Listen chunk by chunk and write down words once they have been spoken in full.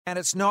And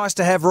it's nice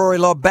to have Rory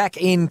Lobb back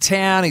in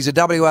town. He's a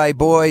WA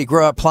boy. He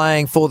grew up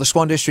playing for the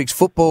Swan Districts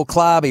Football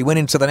Club. He went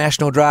into the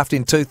national draft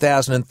in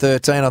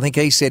 2013. I think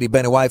he said he'd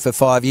been away for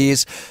 5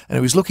 years and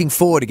he was looking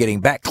forward to getting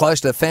back close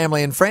to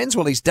family and friends.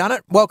 Well, he's done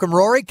it. Welcome,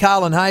 Rory.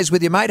 Carl and Hayes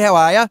with you, mate. How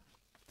are you?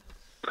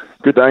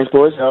 Good, thanks,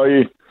 boys. How are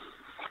you?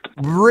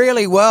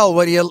 Really well.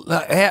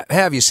 How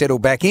have you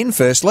settled back in,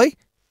 firstly?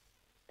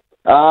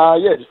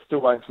 Yeah, just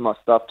still waiting for my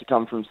stuff to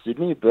come from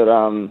Sydney, but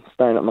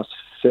staying at my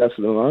south at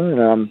the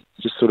moment.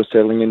 Just sort of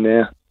settling in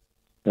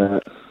now.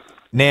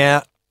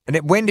 Now,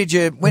 when did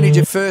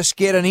you first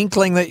get an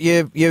inkling that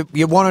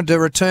you wanted to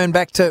return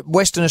back to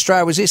Western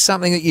Australia? Was this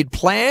something that you'd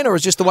planned, or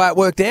was it just the way it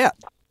worked out?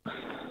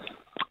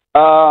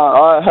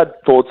 I had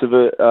thoughts of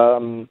it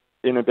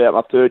in about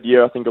my third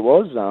year, I think it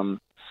was.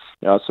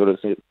 I sort of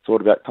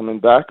thought about coming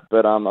back,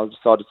 but I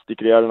decided to stick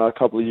it out another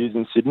couple of years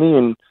in Sydney,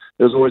 and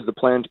there was always the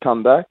plan to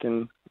come back,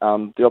 and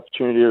the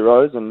opportunity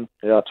arose, and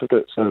I took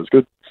it, so it was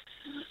good.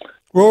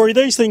 Rory,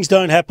 these things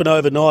don't happen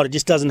overnight. It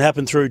just doesn't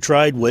happen through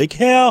trade week.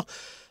 How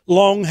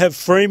long have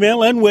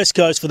Fremantle and West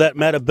Coast, for that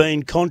matter,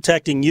 been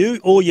contacting you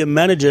or your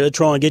manager to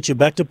try and get you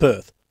back to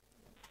Perth?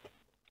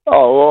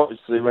 Oh, well,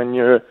 obviously, when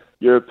you're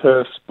a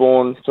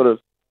Perth-born sort of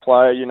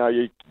player,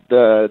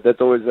 there's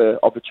always an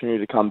opportunity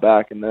to come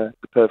back, and the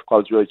Perth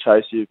clubs really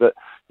chase you. But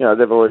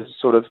they've always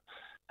sort of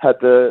had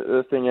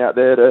the thing out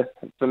there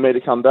for me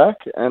to come back,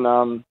 and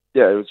it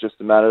was just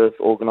a matter of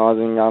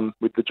organising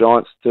with the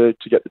Giants to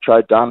get the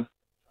trade done.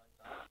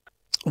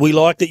 We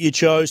like that you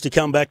chose to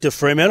come back to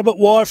Fremantle, but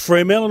why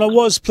Fremantle? And I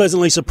was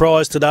pleasantly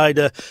surprised today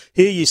to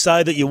hear you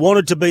say that you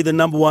wanted to be the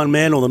number one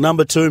man or the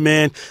number two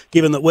man,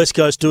 given that West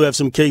Coast do have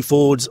some key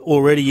forwards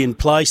already in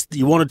place.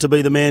 You wanted to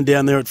be the man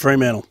down there at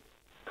Fremantle.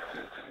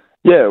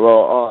 Yeah,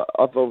 well,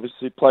 I've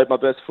obviously played my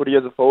best footy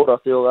as a forward. I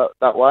feel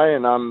that way,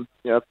 and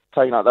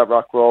taking up that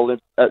ruck role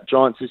at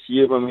Giants this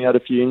year when we had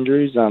a few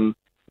injuries,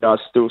 I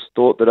still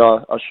thought that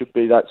I should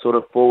be that sort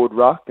of forward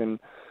ruck, and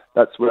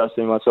that's where I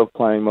see myself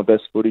playing my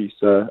best footy.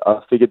 So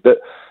I figured that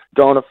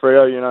going to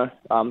Freo,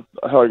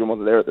 Hogan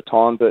wasn't there at the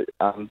time, but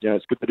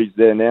it's good that he's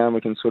there now, and we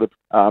can sort of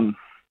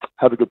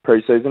have a good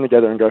pre-season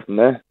together and go from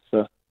there.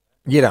 So.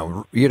 You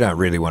don't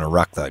really want to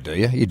ruck though, do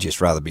you? You'd just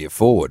rather be a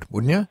forward,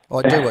 wouldn't you?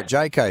 Like do what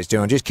JK's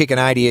doing, just kick an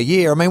 80 a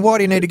year. I mean, why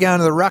do you need to go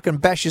into the ruck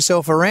and bash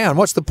yourself around?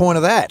 What's the point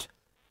of that?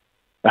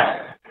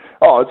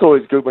 Oh, it's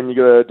always good when you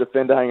got a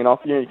defender hanging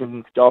off you. You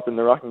can go up in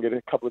the ruck and get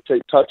a couple of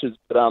cheap touches.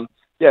 But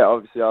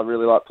obviously I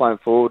really like playing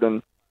forward,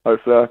 and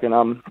hopefully I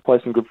can play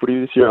some good footy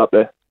this year up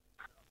there.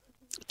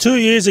 2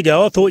 years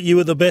ago, I thought you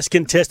were the best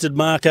contested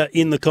marker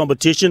in the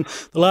competition.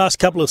 The last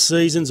couple of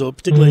seasons, or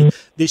particularly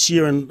this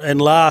year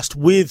and last,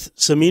 with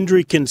some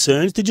injury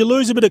concerns, did you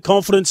lose a bit of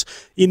confidence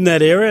in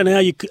that area? And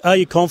are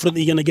you confident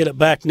that you're going to get it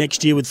back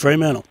next year with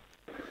Fremantle?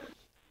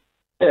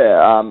 Yeah,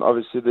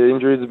 obviously the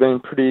injuries have been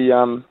pretty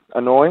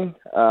annoying.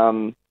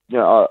 I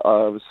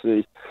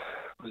obviously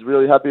was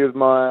really happy with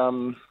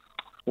my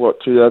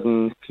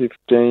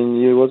 2015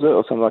 year, was it,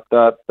 or something like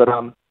that. But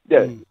I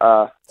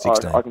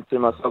can see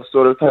myself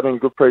sort of having a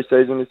good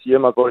pre-season this year.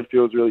 My body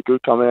feels really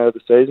good coming out of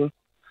the season.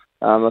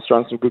 I've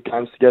strung some good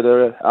games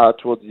together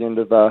towards the end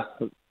of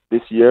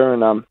this year,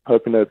 and I'm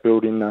hoping to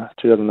build in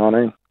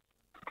 2019.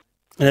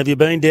 And have you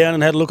been down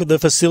and had a look at the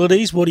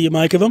facilities? What do you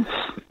make of them?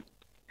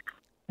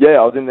 Yeah,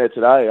 I was in there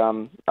today.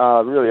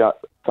 Really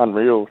it's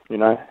unreal,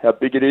 how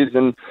big it is,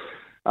 and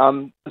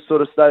the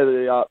sort of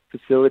state-of-the-art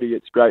facility.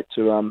 It's great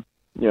to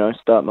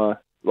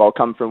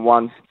come from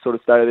one sort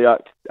of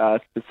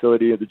state-of-the-art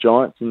facility of the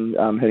Giants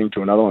and heading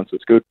to another one, so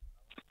it's good.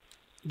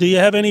 Do you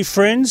have any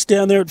friends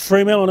down there at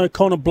Fremantle? I know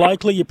Connor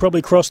Blakely, you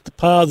probably crossed the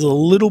paths a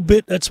little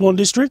bit at Swan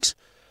Districts.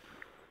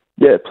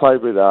 Yeah,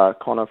 played with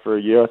Connor for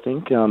a year, I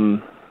think.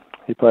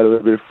 He played a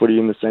little bit of footy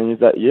in the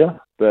seniors that year.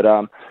 But,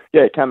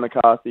 Cam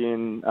McCarthy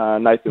and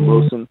Nathan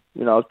Wilson,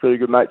 I was pretty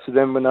good mates with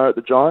them when they were at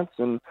the Giants,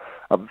 and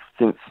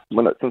since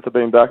I've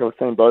been back, I've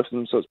seen both of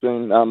them, so it's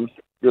been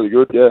really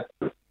good,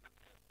 yeah.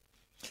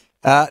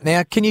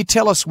 Now, can you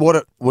tell us what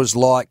it was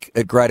like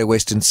at Greater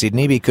Western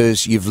Sydney?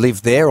 Because you've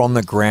lived there on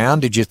the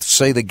ground. Did you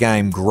see the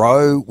game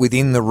grow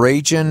within the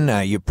region?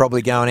 You're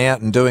probably going out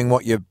and doing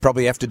what you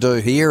probably have to do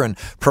here and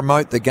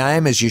promote the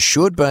game as you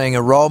should, being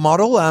a role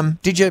model.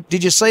 Did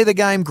you see the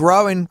game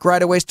grow in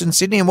Greater Western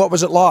Sydney, and what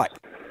was it like?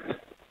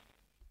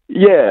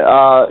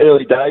 Yeah,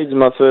 early days in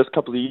my first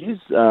couple of years.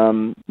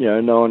 No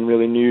one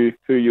really knew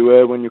who you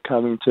were when you're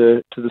coming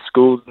to the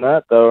schools and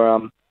that. They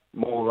were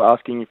more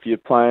asking if you're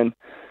playing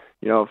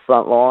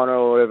front liner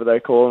or whatever they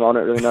call them. I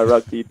don't really know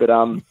rugby, but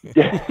all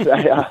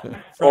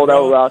they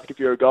will ask if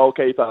you're a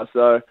goalkeeper.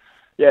 So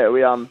yeah,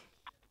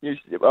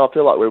 I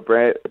feel like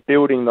we're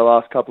building the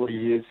last couple of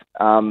years.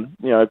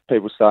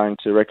 People starting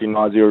to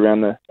recognise you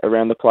around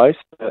the place.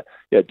 But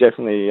yeah,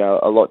 definitely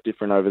a lot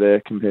different over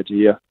there compared to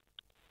here.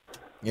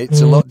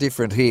 It's a lot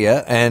different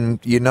here, and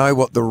you know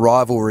what the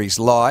rivalry's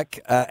like.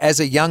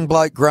 As a young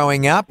bloke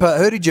growing up,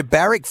 who did you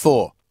barrack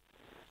for?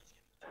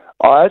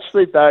 I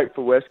actually barracked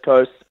for West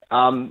Coast.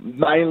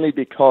 Mainly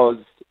because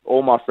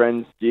all my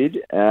friends did.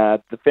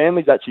 The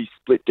family's actually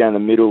split down the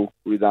middle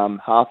with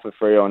half of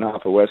Freo and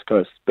half of West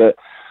Coast. But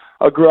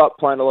I grew up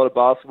playing a lot of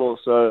basketball,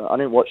 so I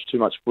didn't watch too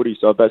much footy.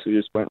 So I basically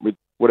just went with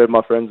whatever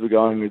my friends were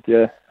going with.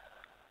 Yeah.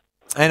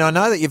 And I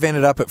know that you've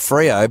ended up at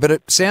Freo, but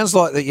it sounds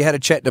like that you had a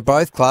chat to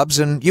both clubs,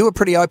 and you were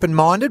pretty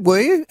open-minded, were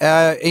you?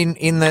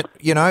 In that,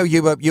 you know,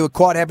 you were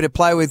quite happy to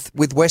play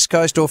with West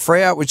Coast or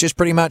Freo. It was just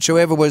pretty much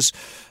whoever was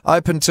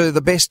open to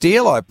the best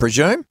deal, I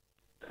presume.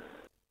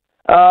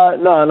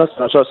 No, not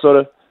so much. I sort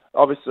of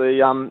obviously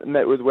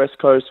met with West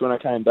Coast when I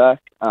came back.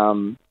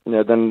 You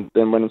know, then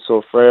went and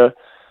saw Freo.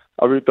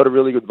 Got a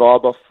really good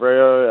vibe off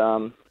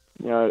Freo.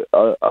 You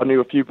know, I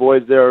knew a few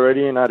boys there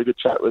already, and I had a good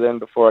chat with them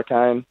before I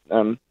came.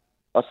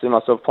 I see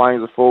myself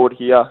playing as a forward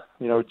here,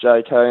 you know, with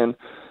JK and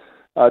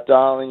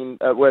Darling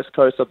at West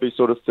Coast. I'd be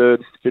sort of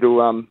third fiddle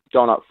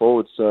going up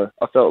forward. So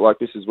I felt like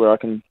this is where I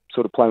can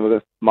sort of play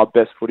with my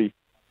best footy.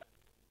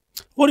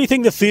 What do you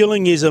think the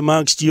feeling is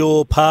amongst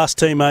your past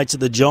teammates at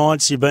the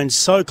Giants? You've been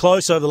so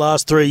close over the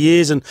last 3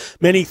 years, and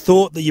many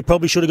thought that you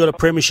probably should have got a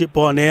premiership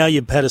by now.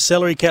 You've had a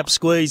salary cap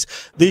squeeze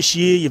this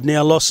year. You've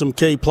now lost some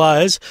key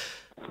players.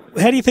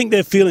 How do you think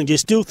they're feeling? Do you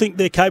still think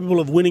they're capable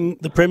of winning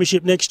the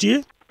premiership next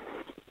year?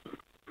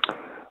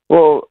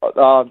 Well,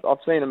 I've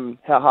seen them,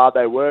 how hard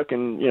they work,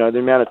 and, you know, the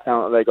amount of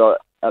talent they got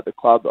at the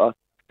club. I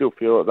still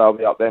feel that they'll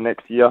be up there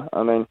next year.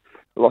 I mean,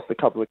 we lost a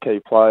couple of key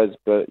players,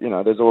 but, you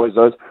know, there's always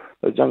those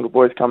younger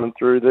boys coming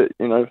through that,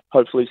 you know,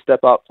 hopefully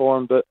step up for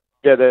them. But,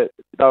 yeah, they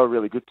were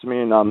really good to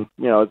me, and,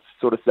 you know, it's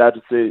sort of sad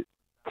to see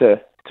to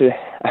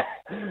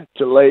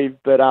leave.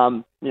 But,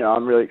 you know,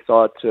 I'm really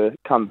excited to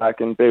come back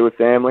and be with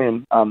family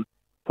and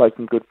play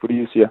some good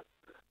footy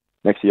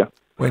next year.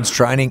 When's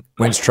training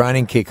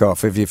kick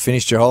off? Have you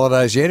finished your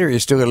holidays yet, or you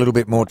still got a little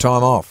bit more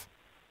time off?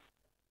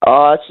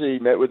 I actually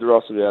met with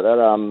Ross about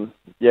that.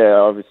 Yeah,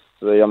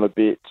 obviously I'm a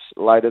bit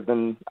later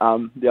than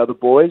the other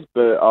boys,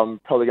 but I'm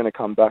probably going to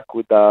come back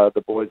with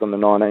the boys on the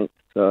 19th,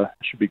 so it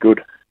should be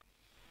good.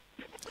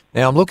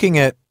 Now I'm looking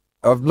at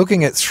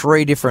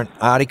three different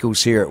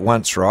articles here at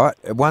once, right?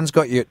 One's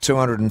got you at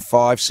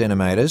 205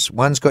 centimetres,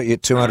 one's got you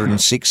at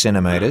 206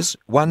 centimetres,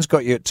 one's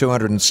got you at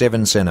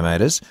 207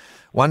 centimetres,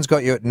 one's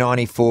got you at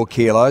 94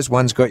 kilos,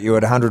 one's got you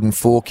at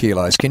 104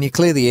 kilos. Can you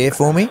clear the air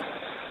for me?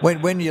 When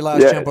did you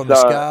last jump on the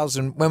scales,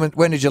 and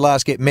when did you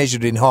last get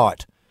measured in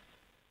height?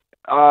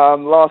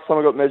 Last time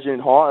I got measured in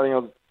height, I think I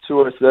was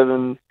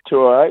 207,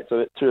 208,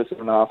 so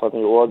 207.5 I think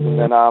it was, and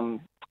then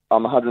I'm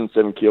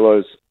 107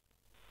 kilos.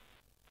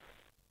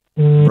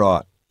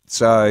 Right.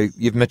 So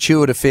you've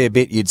matured a fair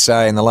bit, you'd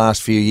say, in the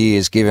last few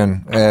years,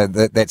 given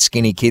that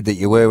skinny kid that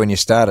you were when you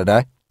started,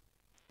 eh?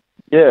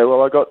 Yeah,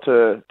 well, I got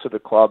to the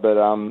club at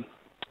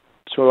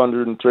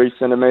 203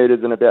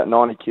 centimetres and about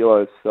 90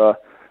 kilos, so I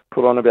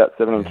put on about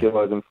 17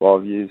 kilos in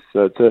 5 years,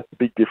 so it's a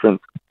big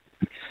difference.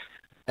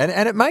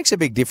 And it makes a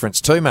big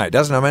difference too, mate,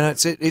 doesn't it? I mean,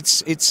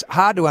 it's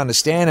hard to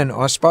understand, and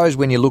I suppose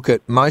when you look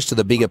at most of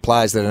the bigger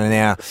players that are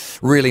now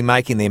really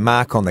making their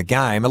mark on the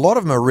game, a lot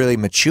of them are really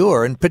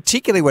mature, and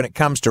particularly when it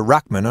comes to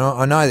ruckman.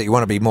 I know that you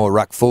want to be more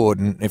ruck forward,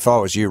 and if I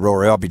was you,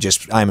 Rory, I'd be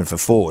just aiming for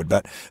forward,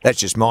 but that's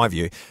just my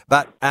view.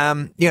 But,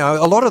 you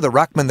know, a lot of the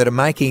ruckmen that are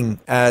making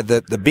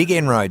the big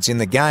inroads in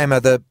the game are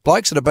the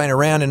blokes that have been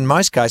around, in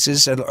most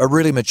cases, are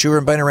really mature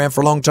and been around for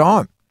a long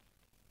time.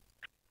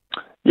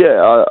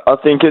 Yeah, I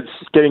think it's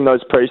getting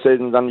those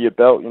pre-seasons under your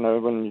belt. You know,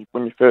 when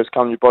you first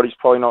come, your body's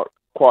probably not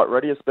quite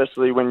ready,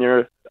 especially when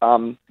you're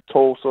a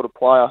tall sort of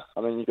player.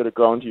 I mean, you've got to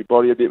grow into your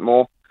body a bit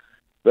more.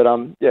 But,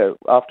 yeah,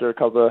 after a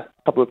couple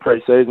of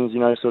pre-seasons, you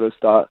know, sort of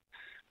start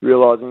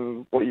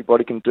realising what your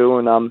body can do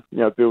and, you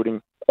know,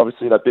 building,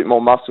 obviously, that bit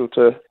more muscle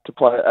to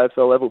play at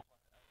AFL level.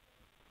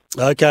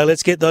 Okay,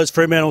 let's get those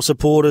Fremantle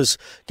supporters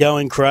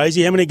going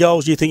crazy. How many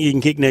goals do you think you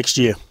can kick next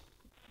year?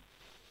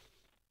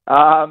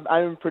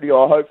 Aiming pretty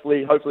high,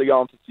 hopefully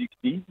going for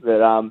 60. But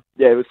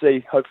yeah, we'll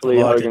see. Hopefully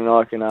Hogan and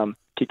I can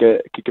kick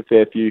a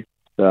fair few.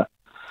 So.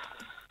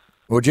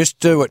 Well, just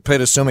do what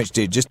Peter Sumich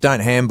did. Just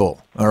don't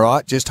handball, all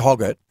right? Just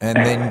hog it, and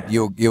then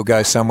you'll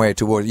go somewhere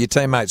toward. Your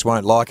teammates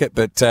won't like it,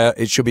 but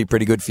it should be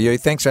pretty good for you.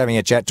 Thanks for having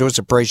a chat to us.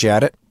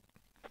 Appreciate it.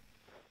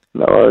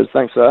 No worries.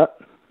 Thanks for that.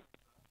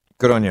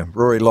 Good on you.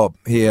 Rory Lobb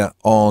here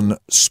on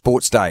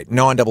Sports Day.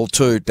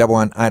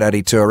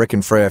 922-11882. I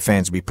reckon Freo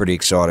fans will be pretty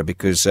excited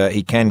because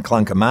he can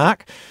clunk a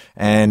mark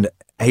and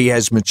he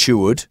has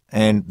matured,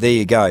 and there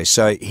you go.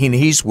 So in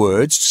his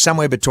words,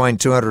 somewhere between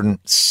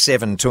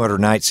 207,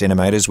 208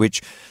 centimetres,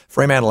 which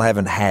Fremantle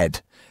haven't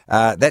had.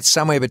 That's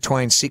somewhere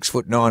between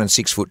 6'9" and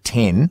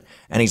 6'10",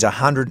 and he's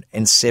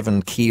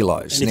 107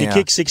 kilos. And if you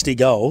kick 60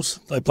 goals,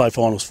 they play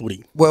finals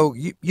footy. Well,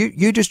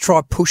 you just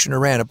try pushing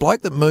around. A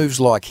bloke that moves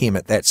like him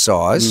at that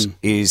size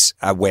is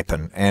a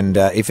weapon, and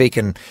if he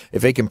can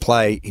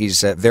play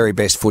his very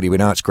best footy, we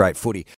know it's great footy.